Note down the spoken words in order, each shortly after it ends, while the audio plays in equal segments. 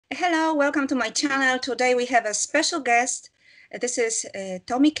Hello, welcome to my channel. Today we have a special guest. This is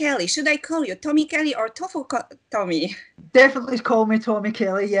Tommy Kelly. Should I call you Tommy Kelly or Tommy? Definitely call me Tommy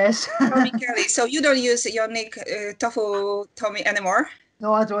Kelly, yes. Tommy Kelly. So you don't use your nick Tofu Tommy anymore?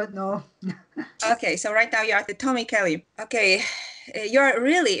 No, I don't know. Okay, so right now you are the Tommy Kelly. Okay, you're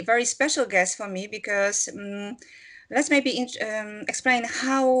really a very special guest for me because let's maybe explain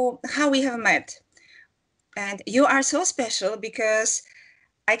how we have met. And you are so special because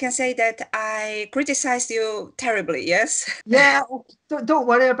I can say that I criticized you terribly, yes? Yeah, don't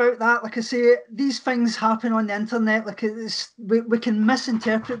worry about that. Like I say, these things happen on the internet. Like we can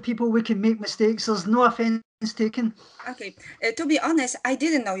misinterpret people, we can make mistakes. There's no offense taken. Okay, to be honest, I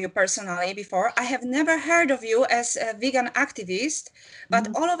didn't know you personally before. I have never heard of you as a vegan activist, but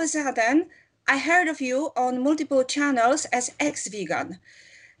all of a sudden, I heard of you on multiple channels as ex-vegan.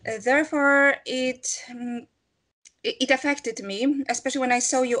 Therefore, it affected me, especially when I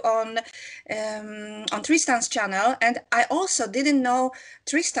saw you on Tristan's channel, and I also didn't know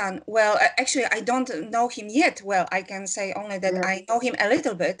Tristan well. Actually, I don't know him yet. Well, I can say only that Yeah. I know him a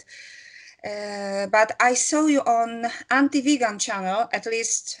little bit. But I saw you on anti-vegan channel. At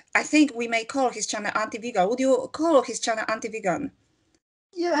least I think we may call his channel anti-vegan. Would you call his channel anti-vegan?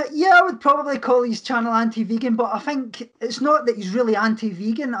 Yeah, I would probably call his channel anti-vegan, but I think it's not that he's really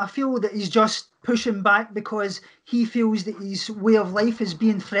anti-vegan. I feel that he's just pushing back because he feels that his way of life is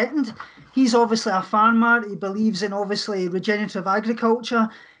being threatened. He's obviously a farmer. He believes in obviously regenerative agriculture.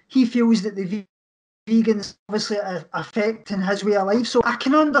 He feels that the vegans obviously are affecting his way of life. So I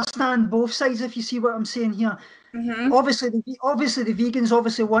can understand both sides if you see what I'm saying here. Obviously the vegans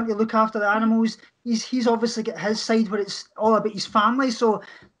obviously want to look after the animals. He's obviously got his side where it's all about his family. So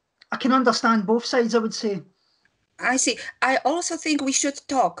I can understand both sides, I would say. I see. I also think we should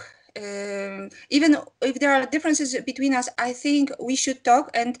talk. Even if there are differences between us, I think we should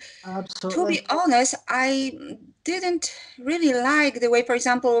talk. And to Absolutely. be honest, I didn't really like the way, for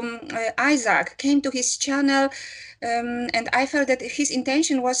example, Isaac came to his channel, and I felt that his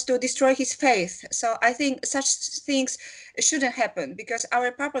intention was to destroy his faith. So I think such things shouldn't happen because our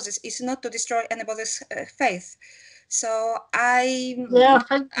purpose is not to destroy anybody's faith. So Yeah, I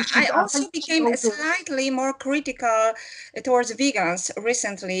think we I should. I also think we should became all do. slightly more critical towards vegans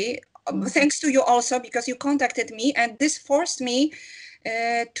recently, thanks to you also, because you contacted me, and this forced me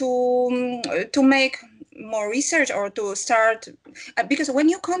to make more research or to start because when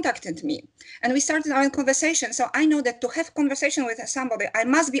you contacted me and we started our conversation, so I know that to have conversation with somebody, I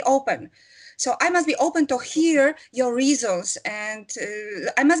must be open. So I must be open to hear your reasons, and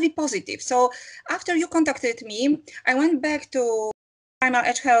I must be positive. So after you contacted me, I went back to Primal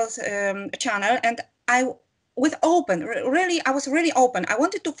Edge Health channel, and I I was really open. I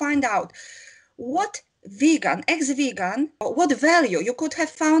wanted to find out what vegan, ex-vegan, what value you could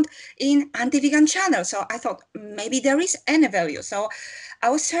have found in anti-vegan channel. So I thought maybe there is any value. So I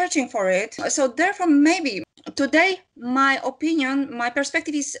was searching for it. So therefore, maybe today my opinion, my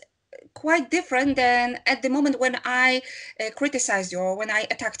perspective is quite different than at the moment when I criticized you or when I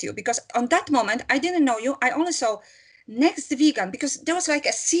attacked you, because on that moment I didn't know you. I only saw next vegan because there was like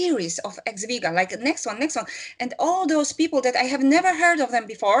a series of ex-vegan, like next one, and all those people that I have never heard of them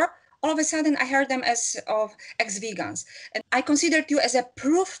before, all of a sudden I heard them as of ex-vegans, and I considered you as a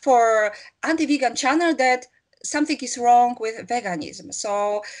proof for anti-vegan channel that something is wrong with veganism.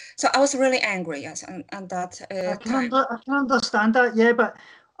 So I was really angry, yes, on that time. I can understand that, yeah, but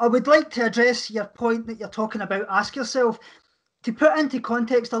I would like to address your point that you're talking about. Ask yourself, to put into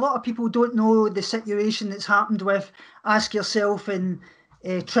context, a lot of people don't know the situation that's happened with Ask Yourself and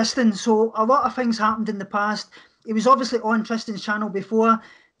Tristan. So a lot of things happened in the past. It was obviously on Tristan's channel before.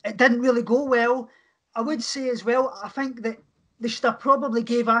 It didn't really go well. I would say as well, I think that they should have probably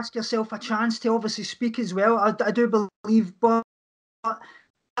gave Ask Yourself a chance to obviously speak as well. I do believe, but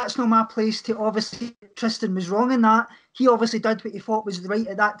that's not my place to obviously Tristan was wrong in that. He obviously did what he thought was right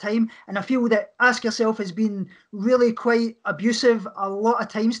at that time. And I feel that Ask Yourself has been really quite abusive a lot of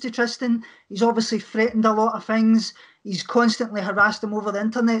times to Tristan. He's obviously threatened a lot of things. He's constantly harassed him over the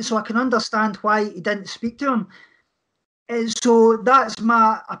internet. So I can understand why he didn't speak to him. So that's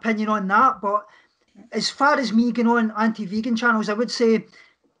my opinion on that. But as far as me going on anti-vegan channels, I would say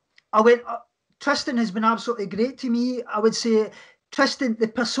I went. Tristan has been absolutely great to me. I would say Tristan, the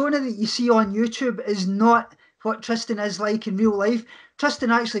persona that you see on YouTube is not what Tristan is like in real life.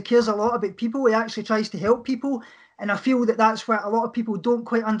 Tristan actually cares a lot about people. He actually tries to help people, and I feel that that's what a lot of people don't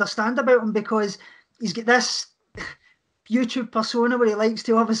quite understand about him because he's got this YouTube persona where he likes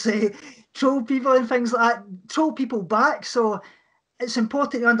to obviously troll people and things like that, troll people back. So it's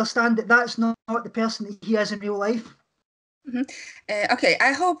important to understand that that's not the person that he is in real life. Okay,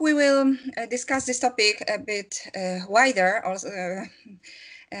 I hope we will discuss this topic a bit wider, also,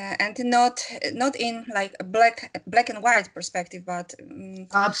 and not in like a black and white perspective, but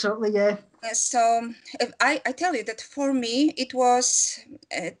Absolutely, yeah. so I tell you that for me it was,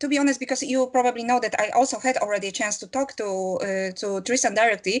 to be honest, because you probably know that I also had already a chance to talk to Tristan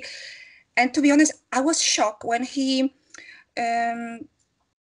directly, and to be honest, I was shocked um,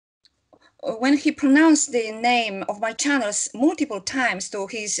 when he pronounced the name of my channels multiple times to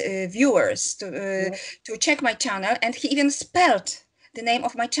his viewers to check my channel, and he even spelled the name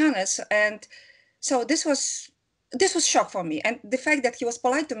of my channels, and so this was shock for me. And the fact that he was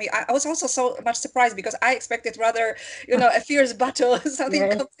polite to me, I was also so much surprised, because I expected rather, a fierce battle, something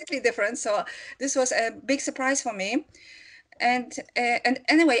Yeah. completely different. So this was a big surprise for me. And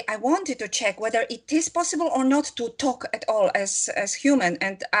anyway, I wanted to check whether it is possible or not to talk at all as human,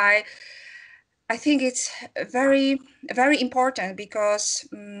 and I think it's very, very important, because,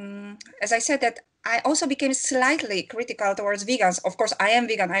 as I said, that I also became slightly critical towards vegans. Of course, I am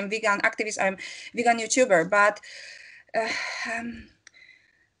vegan. I'm vegan activist. I'm vegan YouTuber. But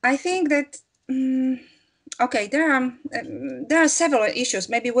I think that okay, there are several issues.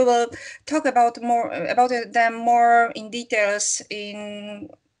 Maybe we will talk about them more in details in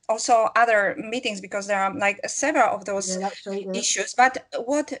also other meetings, because there are like several of those Yeah, that's right. Yeah. issues. But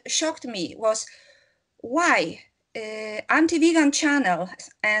what shocked me was why anti-vegan channel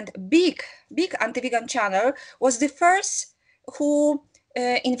and big anti-vegan channel was the first who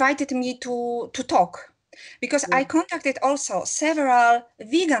invited me to talk, because Yeah. I contacted also several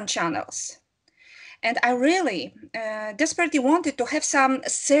vegan channels, and I really desperately wanted to have some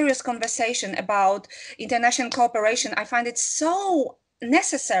serious conversation about international cooperation. I find it so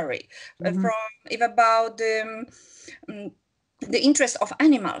necessary Mhm. from if about um, the interest of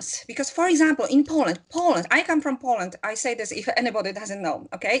animals. Because, for example, in Poland, I come from Poland. I say this if anybody doesn't know,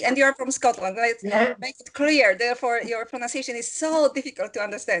 okay? And you're from Scotland. Let's Yeah. make it clear. Therefore, your pronunciation is so difficult to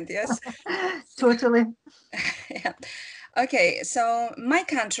understand, yes? Totally. Yeah. Okay, so my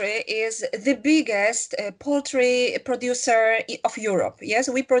country is the biggest poultry producer of Europe. Yes,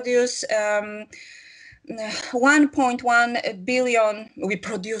 we produce 1.1 billion. We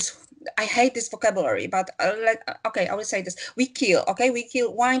produce. I hate this vocabulary, but okay, I will say this. We kill. Okay, we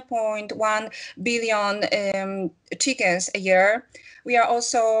kill 1.1 billion chickens a year. We are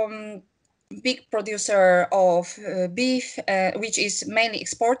also big producer of beef, which is mainly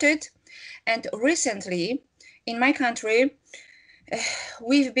exported. And recently, in my country,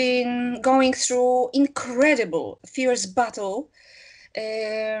 we've been going through incredible fierce battle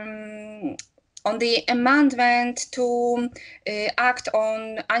um, on the amendment to act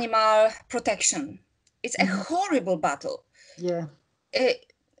on animal protection. It's a Mhm. horrible battle. Yeah. Uh,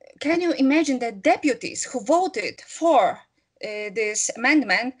 can you imagine that deputies who voted for this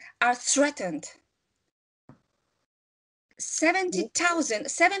amendment are threatened? Yeah.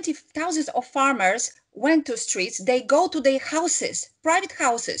 70,000 of farmers went to streets. They go to their houses, private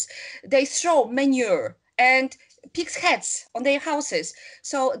houses. They throw manure and pigs' heads on their houses.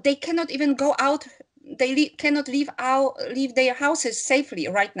 So they cannot even go out. They cannot leave their houses safely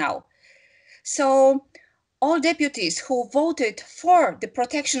right now. So all deputies who voted for the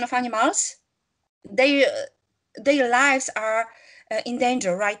protection of animals, they, their lives are in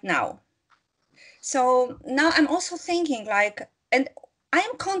danger right now. So now I'm also thinking like, and I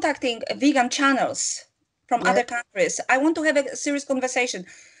am contacting vegan channels from Yeah. other countries. I want to have a serious conversation.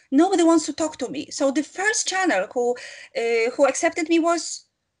 Nobody wants to talk to me. So the first channel who accepted me was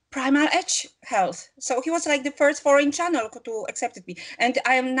Primal Edge Health. So he was like the first foreign channel to accept me. And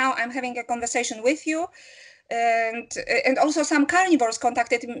I'm having a conversation with you. And also some carnivores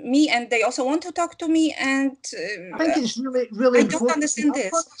contacted me, and they also want to talk to me. And I think it's really, really I don't important to understand have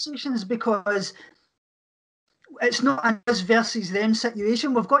this. conversations because it's not an us versus them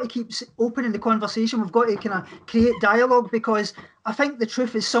situation. We've got to keep opening the conversation. We've got to kind of create dialogue because I think the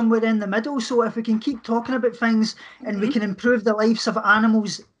truth is somewhere in the middle. So if we can keep talking about things and we can improve the lives of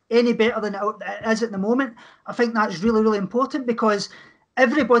animals any better than it is at the moment, I think that's really, really important because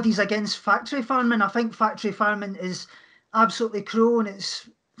everybody's against factory farming. I think factory farming is absolutely cruel and it's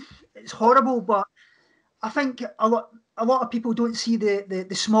horrible, but I think a lot of people don't see the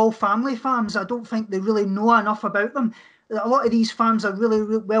small family farms. I don't think they really know enough about them. A lot of these farms are really,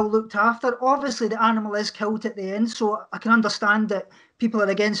 really well looked after. Obviously, the animal is killed at the end, so I can understand that people are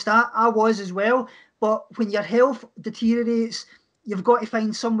against that. I was as well. But when your health deteriorates, you've got to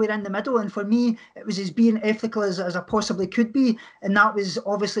find somewhere in the middle. And for me, it was as being ethical as I possibly could be. And that was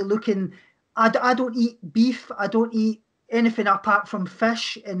obviously looking, I don't eat beef. I don't eat anything apart from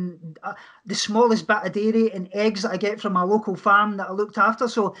fish and the smallest bit of dairy and eggs that I get from my local farm that I looked after.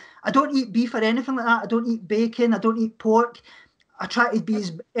 So I don't eat beef or anything like that. I don't eat bacon. I don't eat pork. I try to be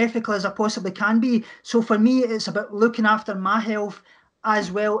as ethical as I possibly can be. So for me, it's about looking after my health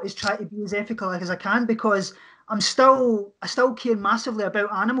as well as try to be as ethical as I can, because I still care massively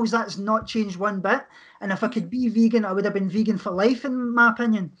about animals. That's not changed one bit. And if I could be vegan, I would have been vegan for life, in my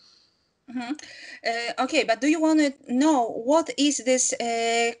opinion. Okay, but do you want to know what is this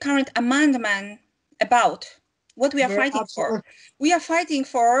current amendment about? What we are fighting Absolutely. for? We are fighting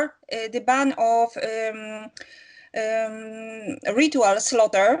for the ban of ritual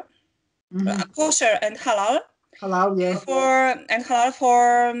slaughter, kosher and halal, Halal, yeah.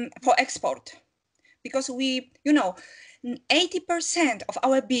 for export, because 80% of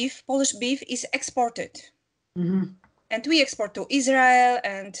our beef, Polish beef, is exported. And we export to Israel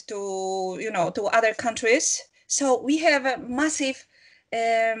and to other countries. So we have a massive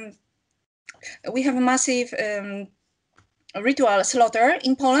ritual slaughter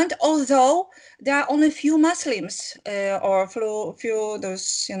in Poland, although there are only few Muslims or few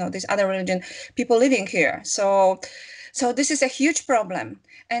this other religion people living here. So this is a huge problem.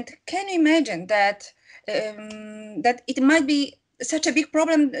 And can you imagine that that it might be such a big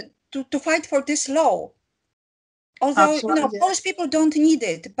problem to fight for this law? Although Polish people don't need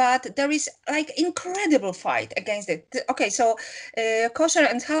it, but there is like incredible fight against it. Okay, so kosher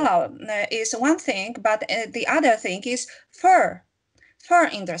and halal is one thing, but the other thing is fur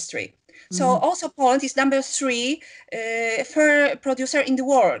industry. So also Poland is number 3 fur producer in the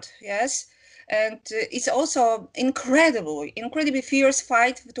world. Yes. And it's also incredibly fierce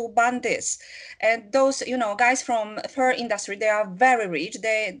fight to ban this. And those, guys from fur industry, they are very rich.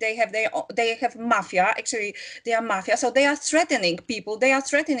 They have mafia. Actually, they are mafia. So they are threatening people. They are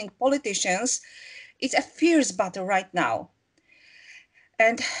threatening politicians. It's a fierce battle right now.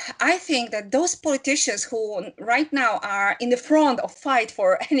 And I think that those politicians who right now are in the front of fight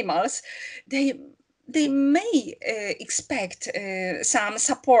for animals, they may expect some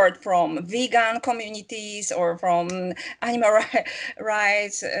support from vegan communities or from animal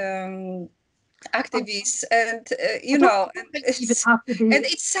rights activists, and and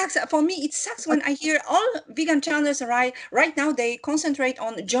it sucks for me. It sucks when I hear all vegan channels right now. They concentrate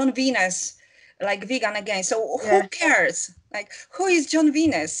on Jon Venus, like vegan again. So who cares? Like, who is Jon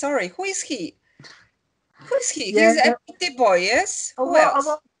Venus? Sorry, who is he? Who is he? He's a pretty boy, yes? Who else? A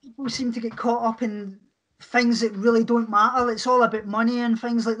lot of people seem to get caught up in things that really don't matter. It's all about money and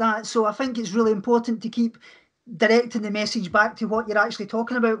things like that. So I think it's really important to keep directing the message back to what you're actually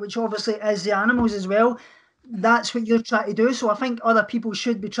talking about, which obviously is the animals as well. That's what you're trying to do. So I think other people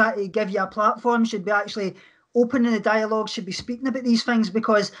should be trying to give you a platform, should be actually opening the dialogue, should be speaking about these things,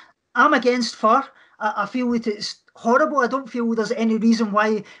 because I'm against fur. I feel that it's horrible. I don't feel there's any reason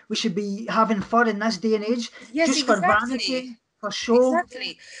why we should be having fur in this day and age. Yes, just exactly. For vanity, for show.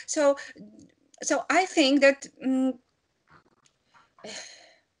 Exactly. So I think that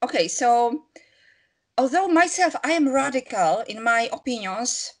okay. So although myself I am radical in my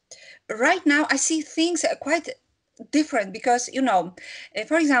opinions, right now I see things quite different, because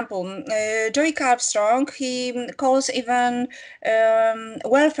for example, Joey Carbstrong, he calls even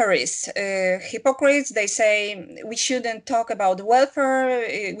welfareists hypocrites. They say we shouldn't talk about welfare,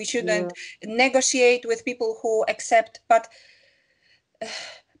 we shouldn't negotiate with people who accept, but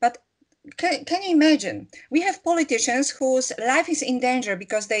can you imagine? We have politicians whose life is in danger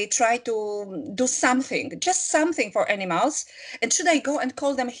because they try to do something, just something for animals. And should I go and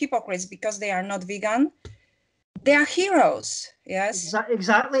call them hypocrites because they are not vegan? They are heroes, yes?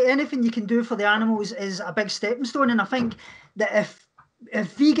 Exactly. Anything you can do for the animals is a big stepping stone. And I think that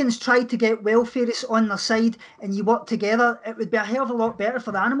if vegans tried to get welfarists on their side and you work together, it would be a hell of a lot better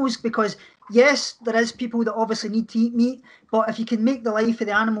for the animals, because yes, there is people that obviously need to eat meat, but if you can make the life of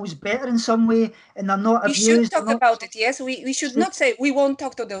the animals better in some way and they're not abused. We should talk about it, yes? We should not say we won't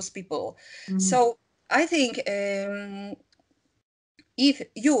talk to those people. So I think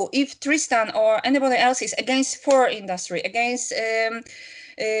if Tristan or anybody else is against fur industry, against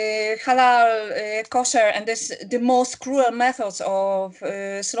halal, kosher, and the most cruel methods of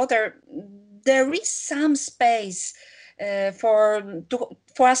slaughter, there is some space for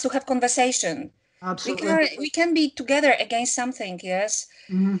us to have conversation. Absolutely. We can be together against something, yes.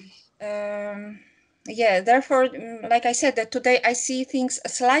 Therefore, like I said, that today I see things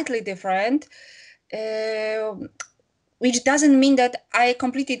slightly different, which doesn't mean that I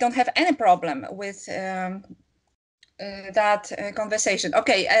completely don't have any problem with that conversation.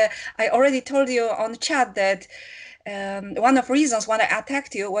 Okay, I already told you on chat that one of reasons why I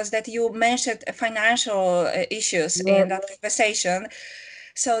attacked you was that you mentioned financial issues in that conversation.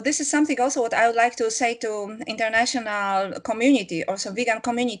 So this is something also what I would like to say to international community, also vegan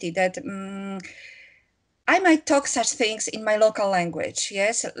community, that I might talk such things in my local language,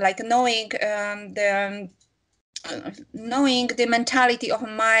 yes, like knowing the mentality of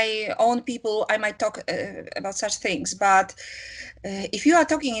my own people, I might talk about such things. But if you are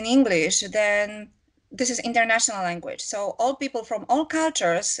talking in English, then this is international language. So all people from all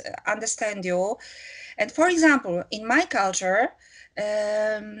cultures understand you. And for example, in my culture,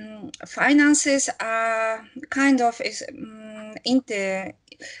 finances are kind of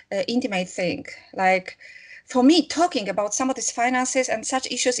intimate thing. Like for me, talking about some of these finances and such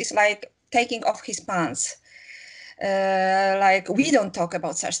issues is like taking off his pants. Like we don't talk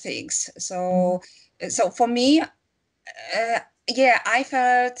about such things. So for me, yeah, I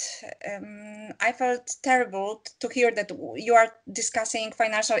felt terrible to hear that you are discussing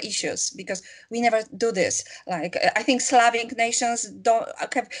financial issues, because we never do this. Like I think Slavic nations don't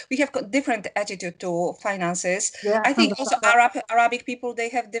have, we have different attitude to finances. Yeah, I think also 100%. Arabic people, they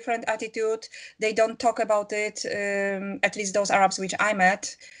have different attitude. They don't talk about it. At least those Arabs which I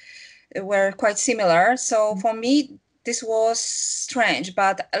met were quite similar. So for me, this was strange.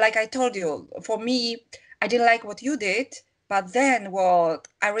 But like I told you, for me, I didn't like what you did. But then what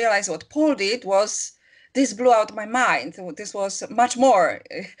I realized what Paul did was this blew out my mind. This was much more.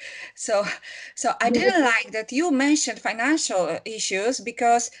 So, so I didn't like that you mentioned financial issues,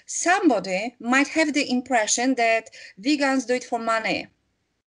 because somebody might have the impression that vegans do it for money.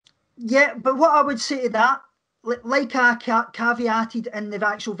 Yeah, but what I would say to that, like I caveated in the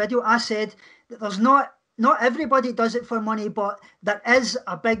actual video, I said that there's not everybody does it for money, but there is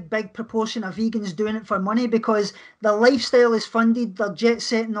a big proportion of vegans doing it for money because their lifestyle is funded, they're jet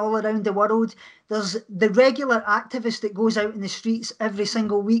setting all around the world. There's the regular activist that goes out in the streets every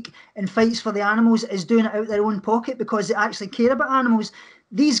single week and fights for the animals is doing it out their own pocket because they actually care about animals.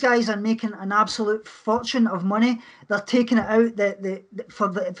 These guys are making an absolute fortune of money. They're taking it out for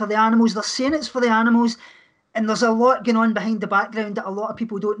the animals. They're saying it's for the animals, and there's a lot going on behind the background that a lot of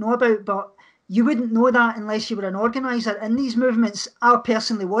people don't know about. But you wouldn't know that unless you were an organizer in these movements. I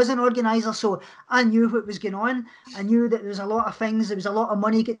personally was an organizer, so I knew what was going on. I knew that there was a lot of things. There was a lot of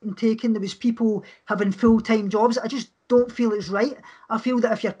money getting taken. There was people having full-time jobs. I just don't feel it's right. I feel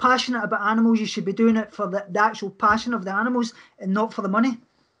that if you're passionate about animals, you should be doing it for the actual passion of the animals and not for the money.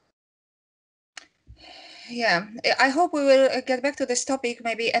 Yeah, I hope we will get back to this topic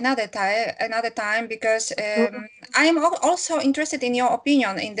maybe another time, because I am also interested in your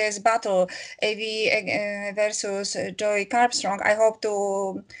opinion in this battle, AV versus Joy Carbstrong. I hope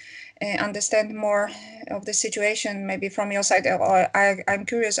to understand more of the situation maybe from your side, or I'm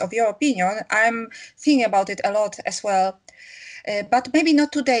curious of your opinion. I'm thinking about it a lot as well, but maybe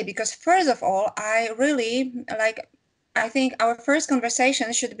not today, because first of all, I think our first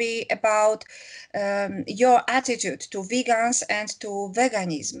conversation should be about your attitude to vegans and to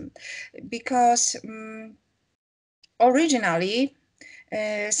veganism, because originally,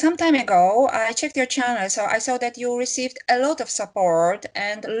 some time ago, I checked your channel, so I saw that you received a lot of support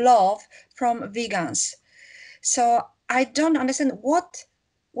and love from vegans. So I don't understand what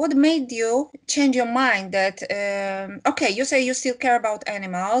made you change your mind that okay, you say you still care about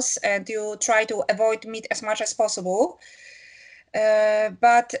animals and you try to avoid meat as much as possible,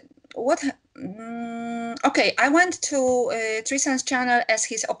 but what okay, I went to Tristan's channel as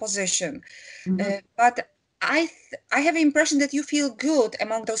his opposition, but I have the impression that you feel good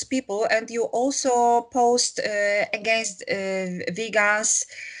among those people, and you also post against vegans.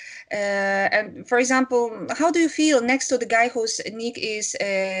 And for example, how do you feel next to the guy whose nick is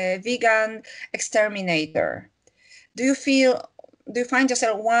vegan exterminator? Do you feel, do you find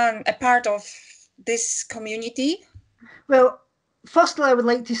yourself a part of this community? Well, firstly, I would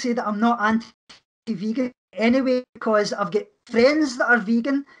like to say that I'm not anti-vegan anyway, because I've got friends that are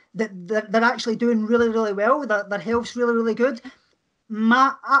vegan that they're actually doing really well. Their health's really good.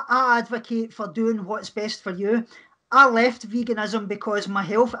 I advocate for doing what's best for you. I left veganism because my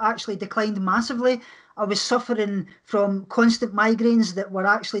health actually declined massively. I was suffering from constant migraines that were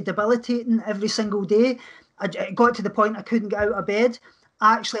actually debilitating every single day. It got to the point I couldn't get out of bed.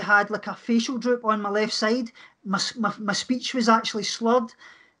 I actually had like a facial droop on my left side. My speech was actually slurred.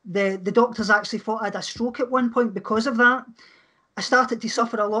 The doctors actually thought I had a stroke at one point because of that. I started to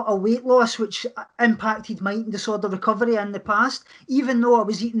suffer a lot of weight loss, which impacted my eating disorder recovery in the past. Even though I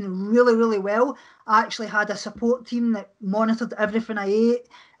was eating really, really well, I actually had a support team that monitored everything I ate.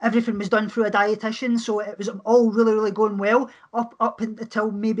 Everything was done through a dietitian, so it was all really, really going well up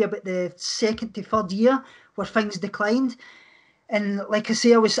until maybe about the second to third year where things declined. And like I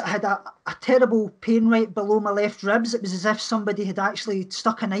say, I had a terrible pain right below my left ribs. It was as if somebody had actually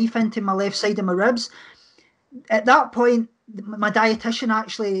stuck a knife into my left side of my ribs. At that point, my dietitian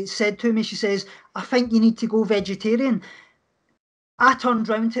actually said to me, she says, I think you need to go vegetarian. I turned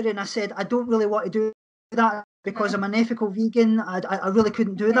round to her and I said, I don't really want to do that because I'm an ethical vegan. I really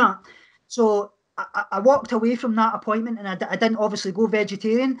couldn't do that. So I walked away from that appointment and I didn't obviously go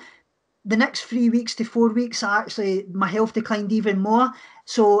vegetarian. The next 3 weeks to 4 weeks, my health declined even more.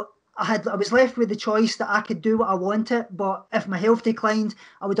 So I was left with the choice that I could do what I wanted, but if my health declined,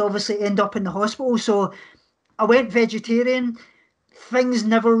 I would obviously end up in the hospital. So I went vegetarian. Things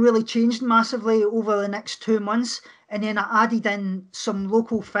never really changed massively over the next 2 months. And then I added in some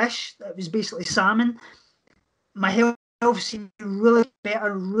local fish that was basically salmon. My health seemed to really get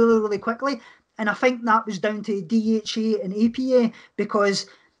better really, really quickly. And I think that was down to DHA and APA because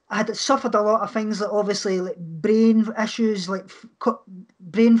I had suffered a lot of things like obviously like brain issues, like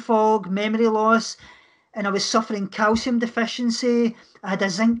brain fog, memory loss, and I was suffering calcium deficiency. I had a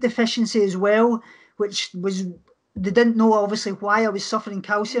zinc deficiency as well, which was they didn't know obviously why I was suffering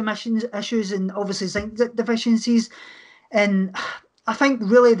calcium issues and obviously zinc deficiencies. And I think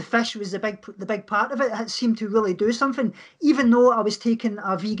really the fish was the big part of it. It seemed to really do something, even though I was taking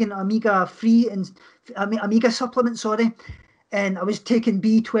a vegan omega-3 and omega supplement, sorry, and I was taking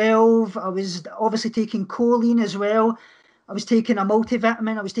B12. I was obviously taking choline as well. I was taking a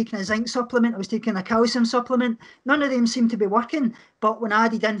multivitamin. I was taking a zinc supplement. I was taking a calcium supplement. None of them seemed to be working, but when I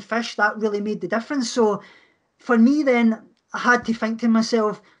added in fish, that really made the difference. So for me, then I had to think to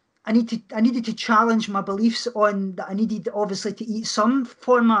myself, I needed to challenge my beliefs on that. I needed obviously to eat some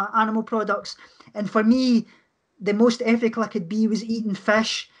form of animal products, and for me, the most ethical I could be was eating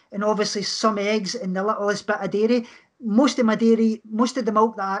fish and obviously some eggs and the littlest bit of dairy. Most of the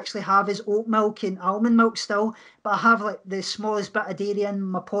milk that I actually have is oat milk and almond milk still, but I have like the smallest bit of dairy in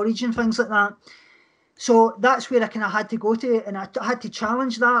my porridge and things like that. So that's where I kind of had to go to, and I had to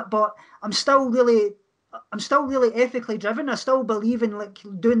challenge that. But I'm still really ethically driven. I still believe in like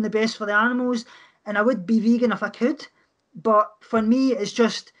doing the best for the animals, and I would be vegan if I could. But for me, it's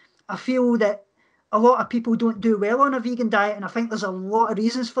just I feel that a lot of people don't do well on a vegan diet, and I think there's a lot of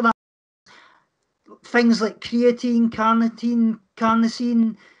reasons for that. Things like creatine,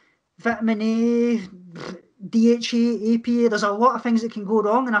 carnosine, vitamin A, DHA, APA. There's a lot of things that can go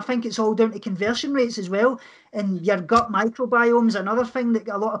wrong, and I think it's all down to conversion rates as well. And your gut microbiome is another thing that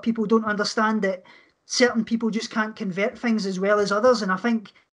a lot of people don't understand, that certain people just can't convert things as well as others. And I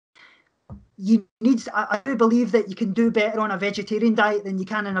think I do believe that you can do better on a vegetarian diet than you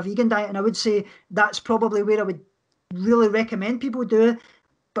can on a vegan diet. And I would say that's probably where I would really recommend people do it.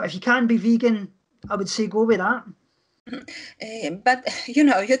 But if you can be vegan, I would say go with that. But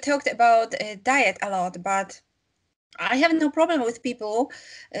you talked about diet a lot, but I have no problem with people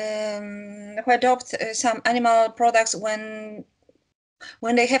who adopt some animal products when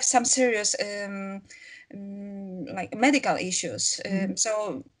they have some serious like medical issues.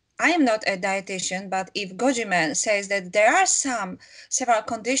 So I am not a dietitian, but if Gojiman says that there are several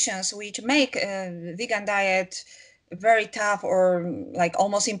conditions which make a vegan diet very tough or like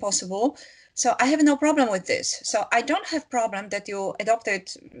almost impossible, so I have no problem with this. So I don't have problem that you adopted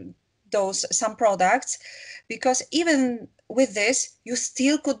some products, because even with this, you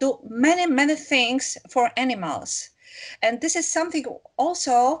still could do many things for animals. And this is something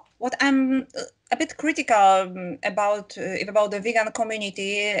also what I'm a bit critical about the vegan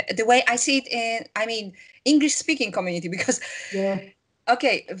community, the way I see it in, English speaking community, because Yeah.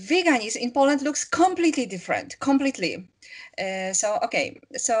 okay, veganism in Poland looks completely different, completely.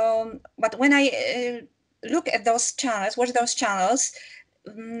 But when I look at those channels, watch those channels,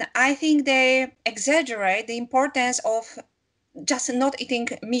 I think they exaggerate the importance of just not eating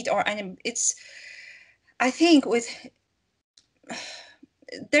meat or animal. I think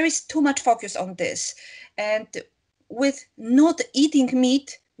there is too much focus on this, and with not eating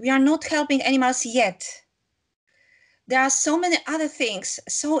meat, we are not helping animals yet. There are so many other things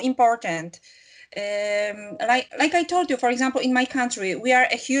so important. Like I told you, for example, in my country, we are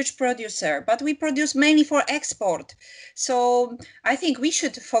a huge producer, but we produce mainly for export. So I think we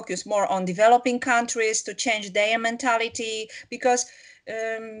should focus more on developing countries to change their mentality, because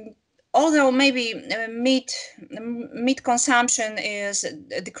although maybe meat consumption is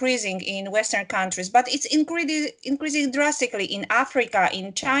decreasing in Western countries, but it's increasing drastically in Africa,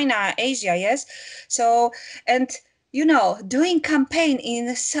 in China, Asia, yes. So, and you know, doing campaign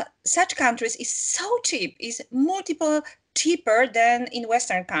in such countries is so cheap, is multiple cheaper than in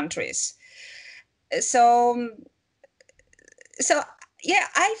Western countries. So yeah,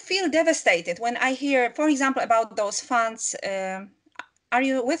 I feel devastated when I hear, for example, about those funds. Are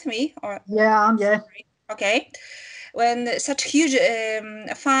you with me? Or Yeah, yeah. okay, when such huge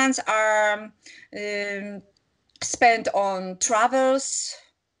funds are spent on travels,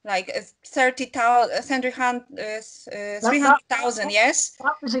 like 30,000, 300,000, yes.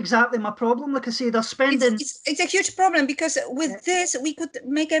 That was exactly my problem. Like I say, they're spending. It's a huge problem because with Yeah. this we could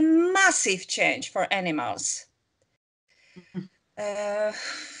make a massive change for animals.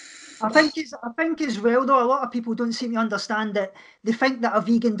 I think as well though, a lot of people don't seem to understand that. They think that a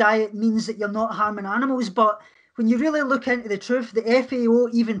vegan diet means that you're not harming animals, but when you really look into the truth, the FAO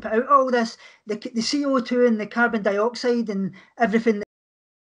even put out all this, the CO2 and the carbon dioxide and everything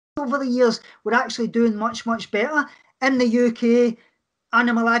over the years, we're actually doing much, much better. In the UK,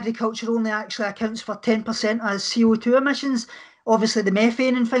 animal agriculture only actually accounts for 10% of CO2 emissions, obviously the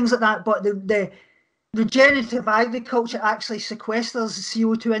methane and things like that, but the regenerative agriculture actually sequesters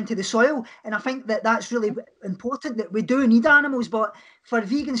CO2 into the soil. And I think that that's really important, that we do need animals, but for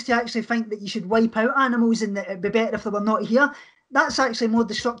vegans to actually think that you should wipe out animals and that it'd be better if they were not here, that's actually more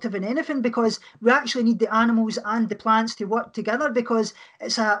destructive than anything, because we actually need the animals and the plants to work together, because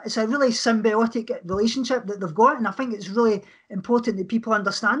it's a really symbiotic relationship that they've got. And I think it's really important that people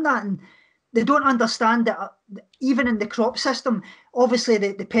understand that. And they don't understand that even in the crop system, obviously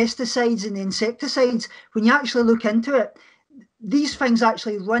the pesticides and the insecticides, when you actually look into it, these things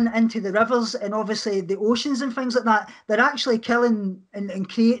actually run into the rivers and obviously the oceans and things like that. They're actually killing and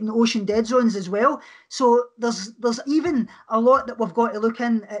creating ocean dead zones as well. So there's even a lot that we've got to look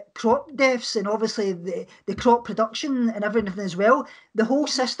in at crop deaths and obviously the crop production and everything as well. The whole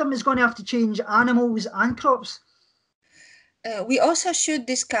system is going to have to change, animals and crops. We also should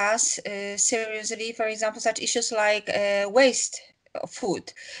discuss seriously, for example, such issues like waste of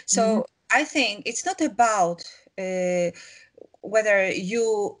food. So I think it's not about whether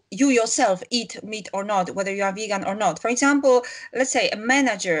you yourself eat meat or not, whether you are vegan or not. For example, let's say a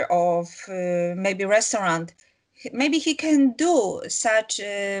manager of maybe restaurant, maybe he can do such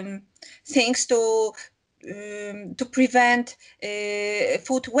things to prevent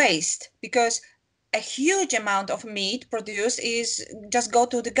food waste, because a huge amount of meat produced is just go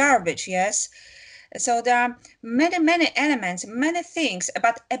to the garbage, yes. So there are many elements, many things,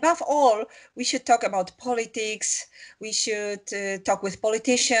 but above all we should talk about politics. We should talk with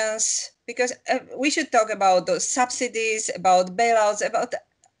politicians, because we should talk about those subsidies, about bailouts, about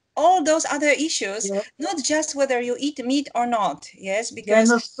all those other issues, Yeah. not just whether you eat meat or not, yes. Yeah, Because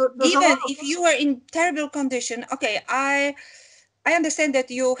there's a even lot of, if you are in terrible condition, okay, I understand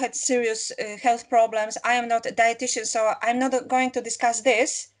that you had serious health problems. I am not a dietitian, so I'm not going to discuss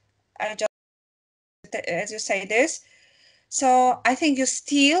this. I just, as you say, this. So I think you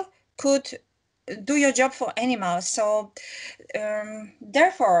still could do your job for animals. So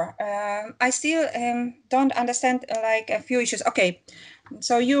therefore, I still don't understand like a few issues. Okay,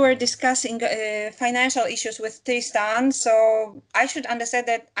 so you were discussing financial issues with Tristan. So I should understand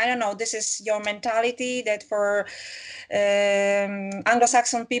that, I don't know, this is your mentality, that for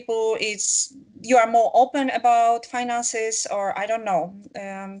Anglo-Saxon people, it's you are more open about finances, or I don't know.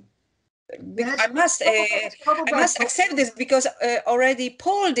 yes, I must accept this, because already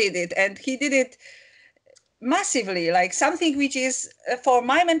Paul did it, and he did it massively, like something which is for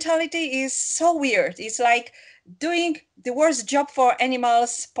my mentality is so weird. It's like doing the worst job for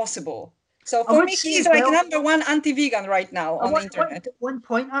animals possible. So I for would me, say he's as like well. number one anti-vegan right now I on the want, internet. one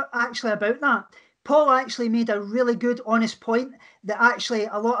point actually about that. Paul actually made a really good, honest point that actually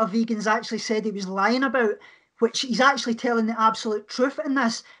a lot of vegans actually said he was lying about, which he's actually telling the absolute truth in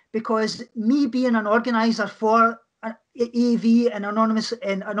this. Because me being an organizer for AV and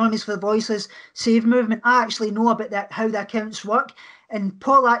Anonymous for the Voiceless Save movement, I actually know about that, how the accounts work. And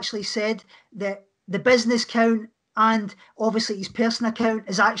Paul actually said that the business count and obviously his personal account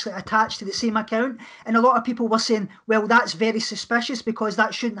is actually attached to the same account. And a lot of people were saying, well, that's very suspicious because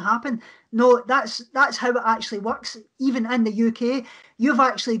that shouldn't happen. No, that's how it actually works. Even in the UK, you've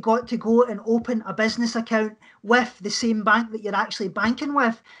actually got to go and open a business account with the same bank that you're actually banking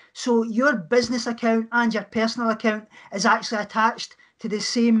with. So your business account and your personal account is actually attached to the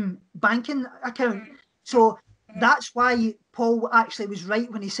same banking account. So that's why Paul actually was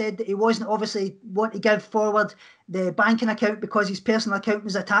right when he said that he wasn't obviously want to give forward the banking account because his personal account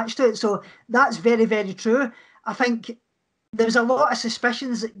was attached to it. So that's very, very true. I think there's a lot of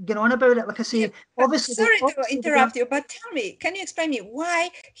suspicions going on about it. Like I say, Yeah, obviously, sorry to interrupt you, but tell me, can you explain me why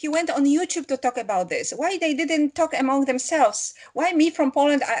he went on YouTube to talk about this? Why they didn't talk among themselves? Why me from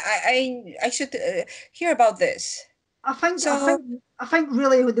Poland? I should hear about this. I So think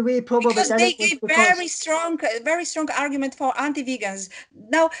really the way he probably because did they it was gave because very strong argument for anti-vegans.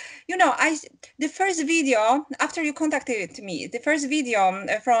 Now, you know, the first video after you contacted me, the first video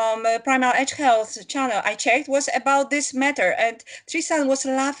from Primal Edge Health channel I checked was about this matter, and Tristan was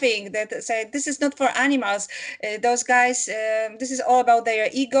laughing that said this is not for animals. Those guys, this is all about their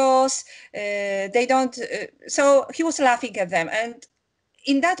egos. They don't. So he was laughing at them, and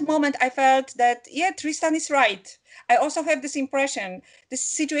in that moment I felt that yeah, Tristan is right. I also have this impression this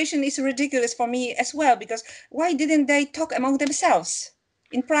situation is ridiculous for me as well, because why didn't they talk among themselves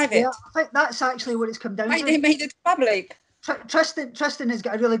in yeah, private? I think that's actually what it's come down Why to. they made it public? Tristan has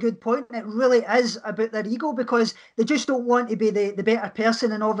got a really good point, and it really is about their ego because they just don't want to be the better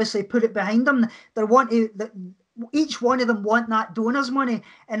person and obviously put it behind them. They want to, each one of them want that donor's money,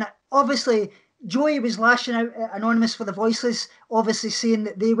 and obviously Joey was lashing out at Anonymous for the Voiceless, obviously saying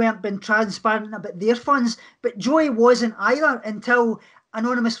that they weren't being transparent about their funds, but Joey wasn't either until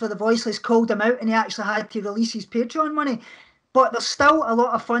Anonymous for the Voiceless called him out and he actually had to release his Patreon money. But there's still a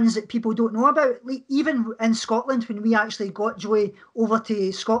lot of funds that people don't know about. Like, even in Scotland, when we actually got Joey over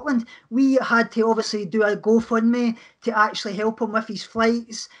to Scotland, we had to obviously do a GoFundMe to actually help him with his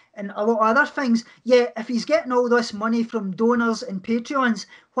flights and a lot of other things. Yet, if he's getting all this money from donors and Patreons,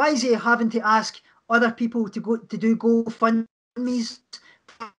 why is he having to ask other people to go to do GoFundMes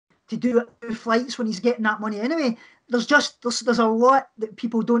to do flights when he's getting that money anyway? There's a lot that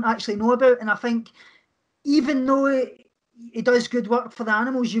people don't actually know about, and I think even though he does good work for the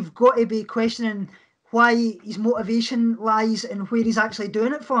animals, you've got to be questioning why his motivation lies and where he's actually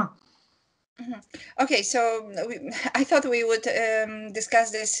doing it for. Okay, so I thought we would discuss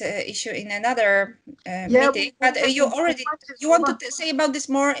this issue in another meeting, but you want to say about this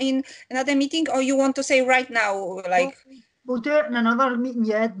more in another meeting, or you want to say right now, like we'll do it in another meeting,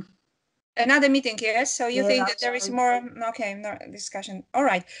 yeah. another meeting? Yes. So you Yeah, think that there is more? Okay, no discussion. All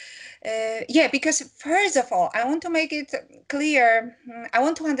right. Yeah, because first of all, I want to make it clear. I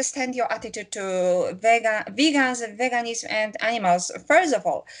want to understand your attitude to vegans, veganism, and animals. First of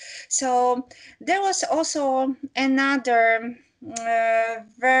all, so there was also another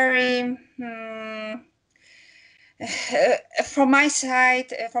very. From my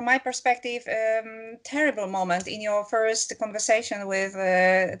side, from my perspective, terrible moment in your first conversation with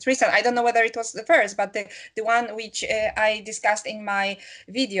Tristan. I don't know whether it was the first, but the one which I discussed in my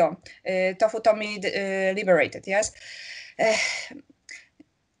video, Tofu Tommy Liberated, yes?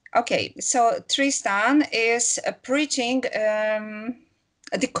 Okay, so Tristan is preaching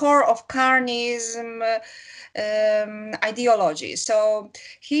the core of carnism ideology. So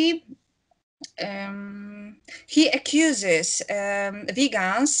he accuses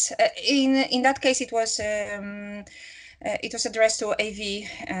vegans. In that case, it was addressed to AV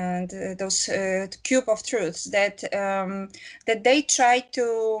and those cube of truths that they try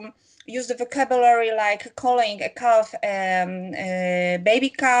to use the vocabulary like calling a calf a baby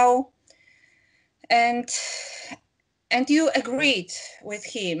cow, and you agreed with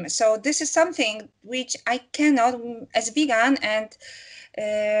him. So this is something which I cannot, as vegan, and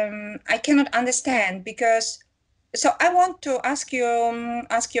I cannot understand, because so I want to ask you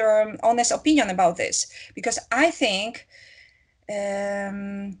ask your honest opinion about this, because I think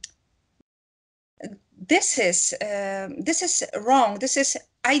this is wrong. This is,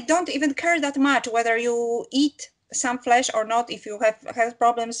 I don't even care that much whether you eat some flesh or not. If you have health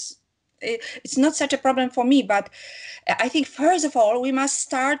problems, it's not such a problem for me. But I think first of all we must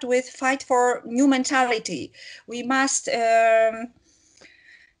start with fight for new mentality. We must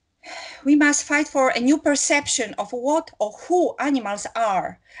fight for a new perception of what or who animals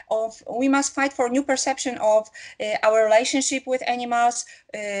are. We must fight for a new perception of our relationship with animals.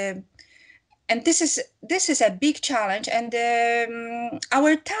 And this is a big challenge, and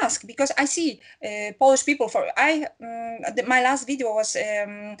our task, because I see Polish people. My last video was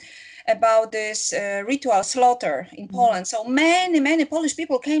about this ritual slaughter in Poland. So many Polish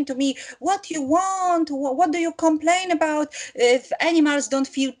people came to me. What you want? What do you complain about? If animals don't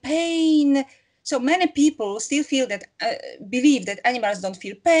feel pain. So many people still feel that, believe that animals don't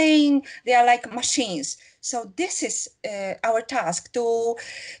feel pain. They are like machines. So this is our task, to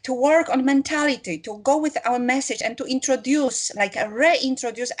work on mentality, to go with our message and to introduce, like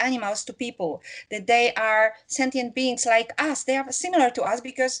reintroduce animals to people, that they are sentient beings like us. They are similar to us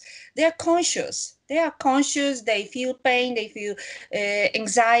because they are conscious. They are conscious. They feel pain. They feel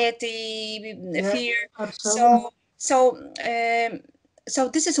anxiety, fear. Absolutely. So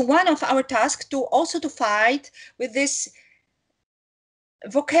this is one of our tasks, to also to fight with this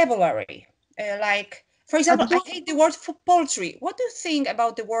vocabulary. Like, for example, I hate the word for poultry. What do you think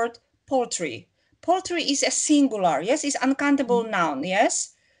about the word poultry? Poultry is a singular, yes, it's uncountable noun,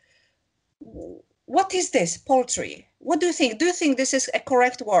 yes. What is this poultry? What do you think? Do you think this is a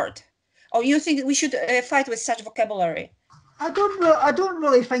correct word, or you think we should fight with such vocabulary? I don't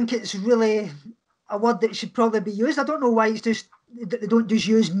really think it's really a word that should probably be used. I don't know why it's just they don't just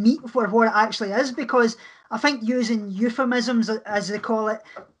use meat for what it actually is, because I think using euphemisms, as they call it,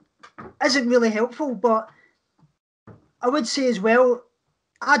 isn't really helpful. But I would say as well,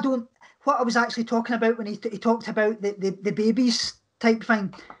 I don't. What I was actually talking about when he talked about the babies type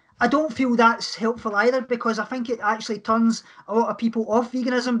thing, I don't feel that's helpful either, because I think it actually turns a lot of people off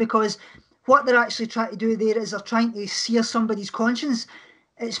veganism, because what they're actually trying to do there is they're trying to sear somebody's conscience.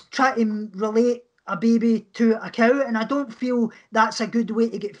 It's trying to relate a baby to a cow, and I don't feel that's a good way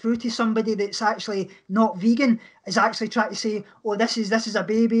to get through to somebody that's actually not vegan, is actually trying to say, oh, this is a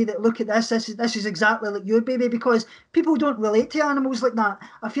baby, that look at this is exactly like your baby, because people don't relate to animals like that.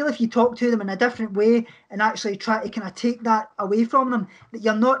 I feel if you talk to them in a different way and actually try to kind of take that away from them, that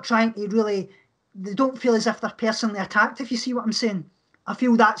you're not trying to really, they don't feel as if they're personally attacked, if you see what I'm saying. I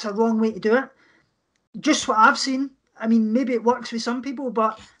feel that's a wrong way to do it. Just what I've seen. I mean, maybe it works with some people,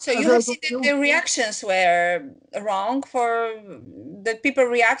 but So I you have really seen don't that feel. the reactions were wrong, for that people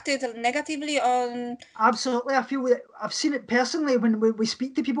reacted negatively on. Absolutely, I feel that I've seen it personally when we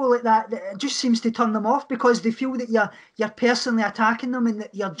speak to people like that. That it just seems to turn them off, because they feel that you're personally attacking them and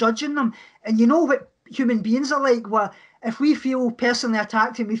that you're judging them. And you know what human beings are like. Where if we feel personally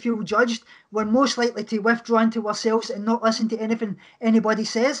attacked and we feel judged, we're most likely to withdraw into ourselves and not listen to anything anybody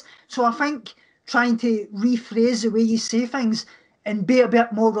says. So I think trying to rephrase the way you say things and be a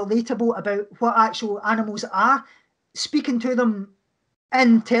bit more relatable about what actual animals are, speaking to them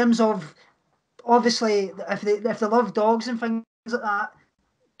in terms of, obviously, if they love dogs and things like that,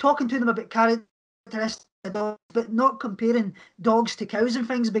 talking to them about characteristics of dogs, but not comparing dogs to cows and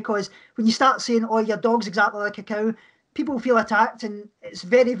things, because when you start saying, oh, your dog's exactly like a cow, people feel attacked, and it's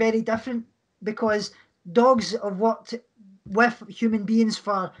very, very different, because dogs have worked with human beings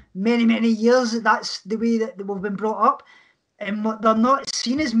for many, many years. That's the way that we've been brought up. And they're not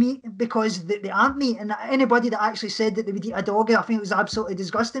seen as meat because they aren't meat. And anybody that actually said that they would eat a dog, I think it was absolutely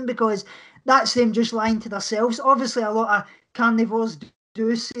disgusting, because that's them just lying to themselves. Obviously, a lot of carnivores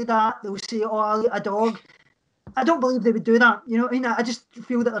do say that. They'll say, oh, I'll eat a dog. I don't believe they would do that. You know what I mean? I just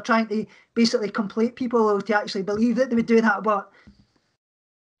feel that they're trying to basically complete people to actually believe that they would do that.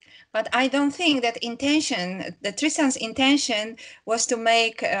 But I don't think that intention, that Tristan's intention was to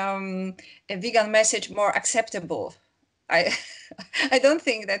make a vegan message more acceptable. I I don't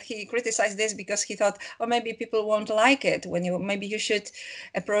think that he criticized this because he thought, oh, maybe people won't like it when maybe you should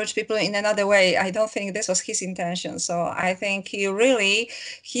approach people in another way. I don't think this was his intention. So I think he really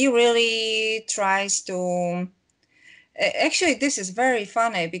tries to. Actually, this is very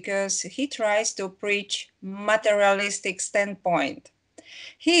funny because he tries to preach materialistic standpoint.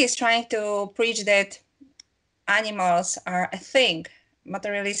 He is trying to preach that animals are a thing,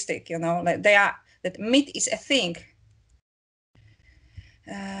 materialistic, like that meat is a thing.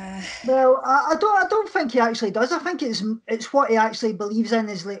 Well, I don't think he actually does. I think it's what he actually believes in,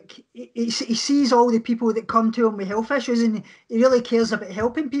 is like he sees all the people that come to him with health issues, and he really cares about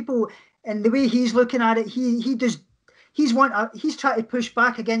helping people. And the way he's looking at it, he's trying to push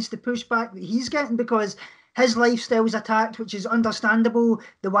back against the pushback that he's getting, because his lifestyle is attacked, which is understandable.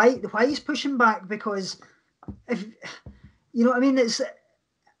 The why he's pushing back, because if you know what I mean,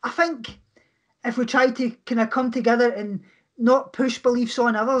 I think if we try to kind of come together and not push beliefs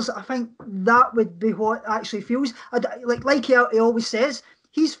on others, I think that would be what actually feels. Like he always says,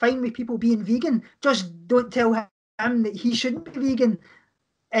 he's fine with people being vegan. Just don't tell him that he shouldn't be vegan,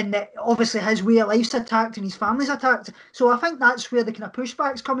 and that obviously his way of life's attacked and his family's attacked. So I think that's where the kind of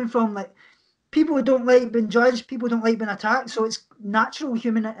pushback's coming from. Like, people don't like being judged, people don't like being attacked, so it's natural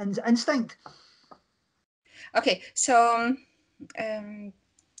human instinct. Okay, so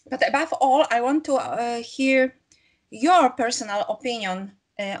but above all, I want to hear your personal opinion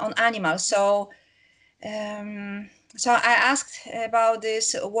on animals. So So I asked about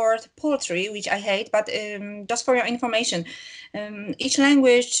this word poultry, which I hate, but just for your information, each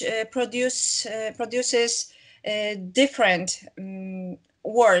language produces different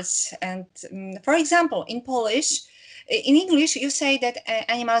words. And for example, in Polish, in English, you say that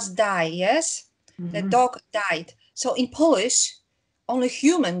animals die, yes? The dog died. So in Polish, only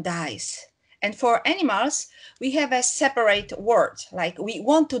human dies. And for animals, we have a separate word, like we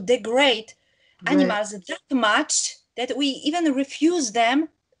want to degrade animals that much that we even refuse them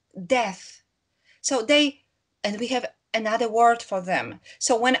death. So and we have another word for them.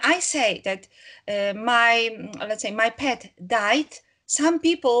 So when I say that let's say my pet died, some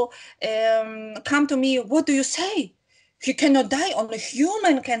people come to me, what do you say? He cannot die, only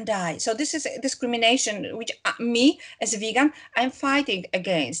human can die. So this is a discrimination which me as a vegan, I'm fighting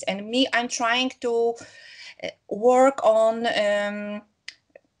against. And me, I'm trying to work on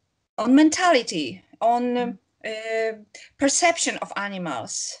mentality, on perception of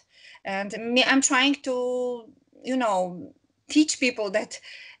animals. And me, I'm trying to, teach people that,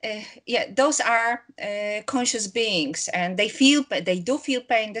 those are conscious beings, and they do feel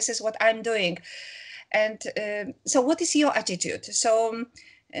pain. This is what I'm doing. And so what is your attitude? So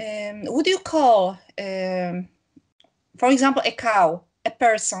would you call, for example, a cow a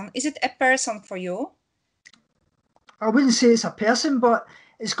person? Is it a person for you? I wouldn't say it's a person, but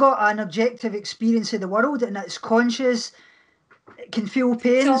it's got an objective experience of the world and it's conscious. It can feel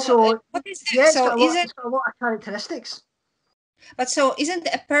pain. So what is yeah, it? So is it? it's got a lot of characteristics. But so isn't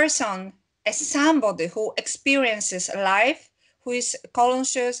a person as somebody who experiences life, who is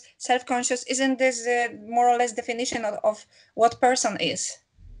conscious, self-conscious? Isn't this the more or less definition of what person is?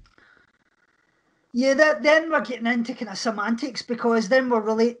 Yeah, then we're getting into kind of semantics because then we're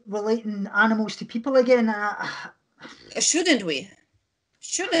relating animals to people again. Shouldn't we?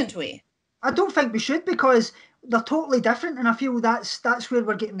 Shouldn't we? I don't think we should because they're totally different, and I feel that's where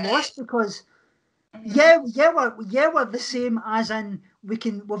we're getting lost because we're the same as in we've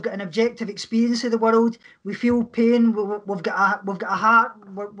got an objective experience of the world. We feel pain. We've got a heart.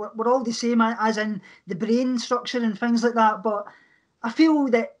 We're all the same as in the brain structure and things like that. But I feel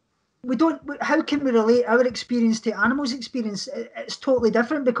that we don't. How can we relate our experience to animals' experience? It's totally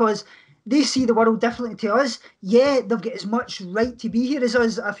different because they see the world differently to us. Yeah, they've got as much right to be here as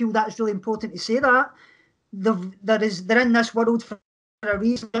us. I feel that's really important to say that they're in this world for a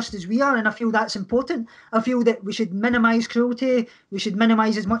reason just as we are, and I feel that's important. I feel that we should minimise cruelty, we should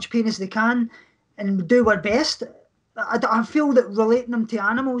minimise as much pain as they can, and do our best. I feel that relating them to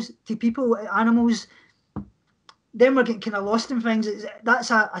animals, to people, animals, then we're getting kind of lost in things. That's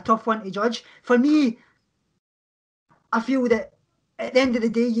a tough one to judge. For me, I feel that at the end of the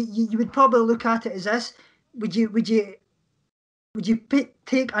day, you would probably look at it as this: would you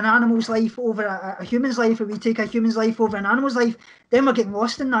take an animal's life over a human's life, or would you take a human's life over an animal's life? Then we're getting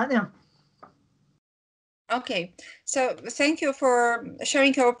lost in that there. Okay, so thank you for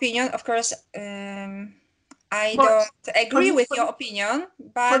sharing your opinion. Of course, I don't agree with your opinion,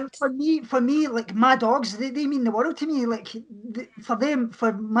 but for me, like my dogs, they mean the world to me. Like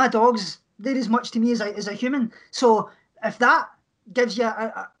for my dogs, they're as much to me as a human. So if that gives you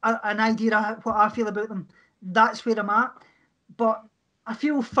an idea of what I feel about them, that's where I'm at. But I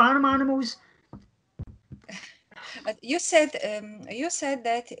feel farm animals. you said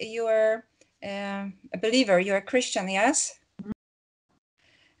that you are a believer. You're a Christian, yes?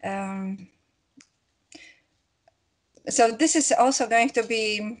 So this is also going to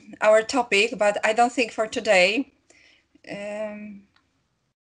be our topic, but I don't think for today,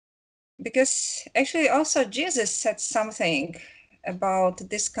 because actually also Jesus said something about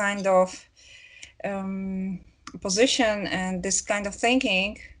this kind of position and this kind of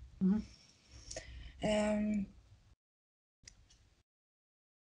thinking.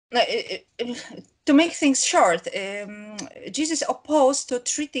 To make things short, Jesus opposed to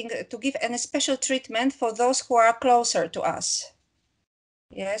give any special treatment for those who are closer to us.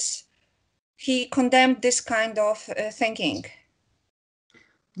 Yes, he condemned this kind of thinking.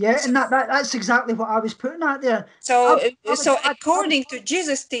 Yeah, and that's exactly what I was putting at there. So, according to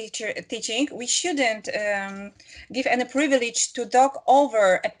Jesus' teaching, we shouldn't give any privilege to dog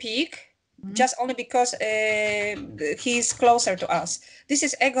over a pig, just only because he's closer to us. This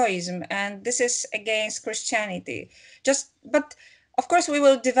is egoism, and this is against Christianity. But of course, we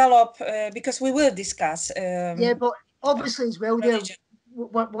will develop because we will discuss. Yeah, but obviously as well, religion.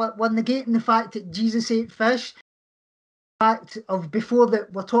 we're negating the fact that Jesus ate fish. Fact of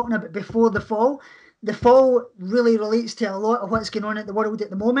we're talking about before the fall. The fall really relates to a lot of what's going on in the world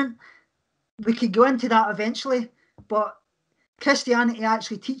at the moment. We could go into that eventually, but Christianity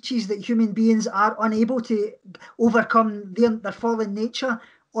actually teaches that human beings are unable to overcome their fallen nature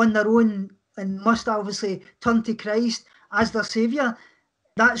on their own and must obviously turn to Christ as their saviour.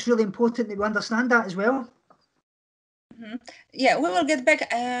 That's really important that we understand that as well. Yeah, we will get back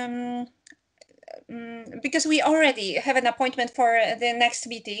because we already have an appointment for the next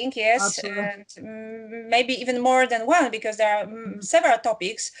meeting, yes. Absolutely. And maybe even more than one, because there are several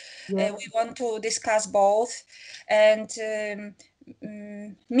topics we want to discuss both. And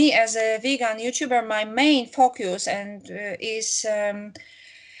me as a vegan YouTuber, my main focus is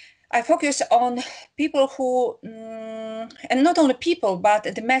I focus on people who, and not only people, but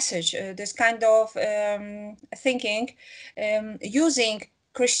the message, this kind of thinking, using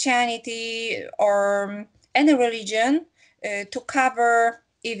Christianity or any religion to cover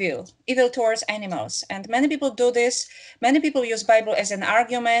evil towards animals. And many people do this. Many people use Bible as an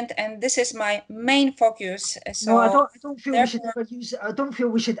argument, and this is my main focus. No, I So don't feel we should therefore, ever use. I don't feel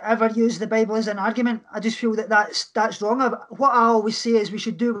we should ever use the Bible as an argument. I just feel that that's wrong. What I always say is we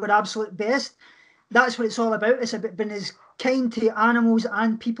should do our absolute best. That's what it's all about. It's about being as kind to animals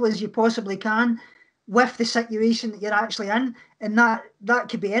and people as you possibly can, with the situation that you're actually in, and that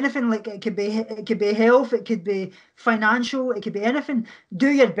could be anything. Like it could be health, it could be financial, it could be anything. Do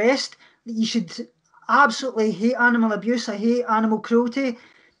your best. You should absolutely hate animal abuse. I hate animal cruelty.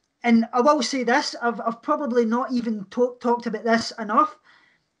 And I will say this, I've probably not even talked about this enough.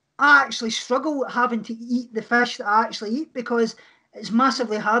 I actually struggle having to eat the fish that I actually eat because it's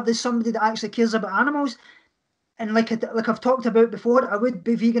massively hard as somebody that actually cares about animals. And like I've talked about before, I would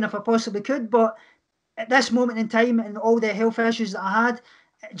be vegan if I possibly could, but at this moment in time and all the health issues that I had,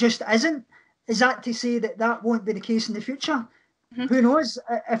 it just isn't. Is that to say that that won't be the case in the future? Who knows?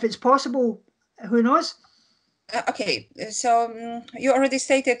 If it's possible, who knows? Okay, so you already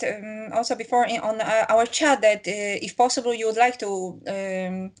stated also before on our chat that if possible you would like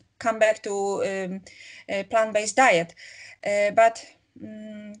to come back to a plant-based diet. But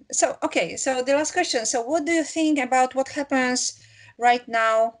so okay, so the last question. So what do you think about what happens right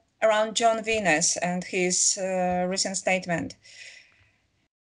now around Jon Venus and his recent statement?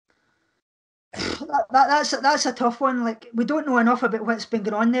 That's a tough one. Like we don't know enough about what's been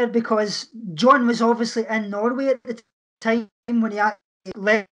going on there because John was obviously in Norway at the time when he actually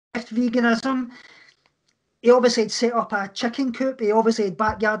left veganism. He obviously had set up a chicken coop. He obviously had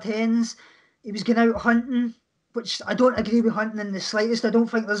backyard hens. He was going out hunting, which I don't agree with hunting in the slightest. I don't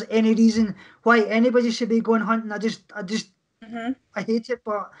think there's any reason why anybody should be going hunting. I hate it.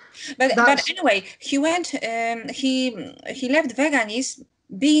 But anyway, he went. He left veganism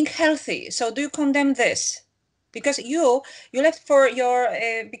being healthy. So do you condemn this? Because you left for your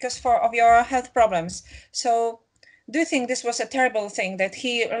because for of your health problems. So do you think this was a terrible thing that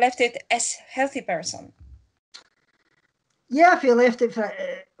he left it as healthy person? Yeah, if he left it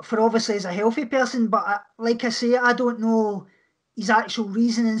for obviously as a healthy person, but like I say, I don't know his actual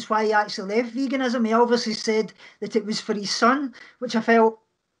reasonings why he actually left veganism. He obviously said that it was for his son, which I felt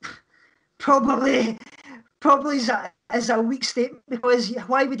probably is a weak statement because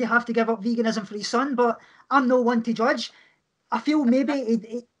why would he have to give up veganism for his son? But I'm no one to judge. I feel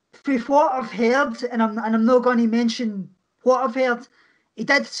maybe with what I've heard, and I'm not going to mention what I've heard, he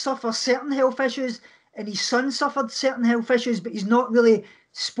did suffer certain health issues, and his son suffered certain health issues, but he's not really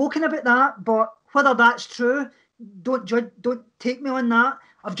spoken about that. But whether that's true, don't judge, don't take me on that.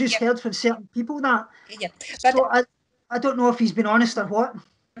 I've just Yeah, heard from certain people that. yeah. But So I don't know if he's been honest or what.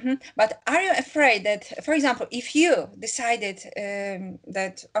 But are you afraid that, for example, if you decided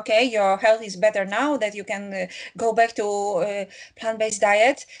that okay, your health is better now, that you can go back to plant-based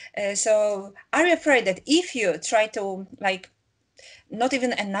diet, so are you afraid that if you try to like not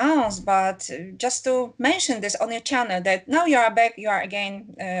even announce, but just to mention this on your channel that now you are back, you are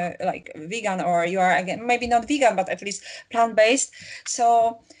again like vegan, or you are again maybe not vegan, but at least plant-based.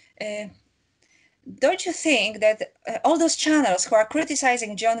 So. Don't you think that all those channels who are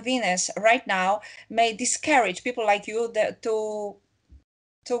criticizing Jon Venus right now may discourage people like you to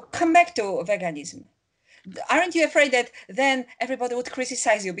come back to veganism? Aren't you afraid that then everybody would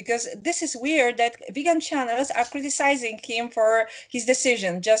criticize you? Because this is weird that vegan channels are criticizing him for his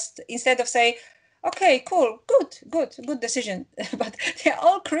decision, just instead of say, okay, cool, good decision. But they're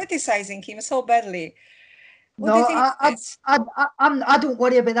all criticizing him so badly. What do you No, think of this? I don't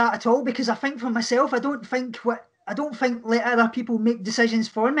worry about that at all because I think for myself, I don't think let other people make decisions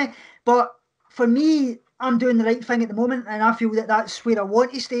for me. But for me, I'm doing the right thing at the moment, and I feel that that's where I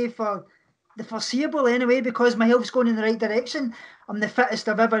want to stay for the foreseeable anyway because my health's going in the right direction. I'm the fittest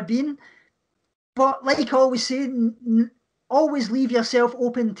I've ever been. But like I always say, always leave yourself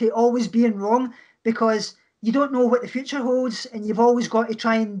open to always being wrong because you don't know what the future holds, and you've always got to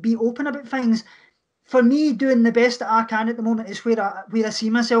try and be open about things. For me, doing the best that I can at the moment is where I see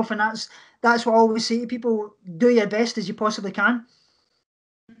myself, and that's what I always say to people: do your best as you possibly can.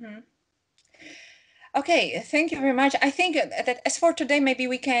 Mm-hmm. Okay, thank you very much. I think that as for today, maybe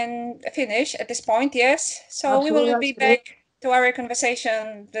we can finish at this point, yes? So we Absolutely, will that's be great. back to our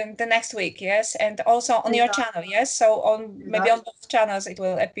conversation the next week, yes? And also on Do your that. channel, yes? So on Do maybe that. on both channels it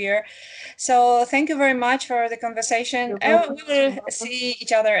will appear. So thank you very much for the conversation. You're welcome. We No will problem. see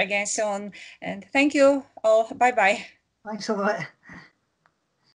each other again soon. And thank you all. Bye-bye. Thanks a lot.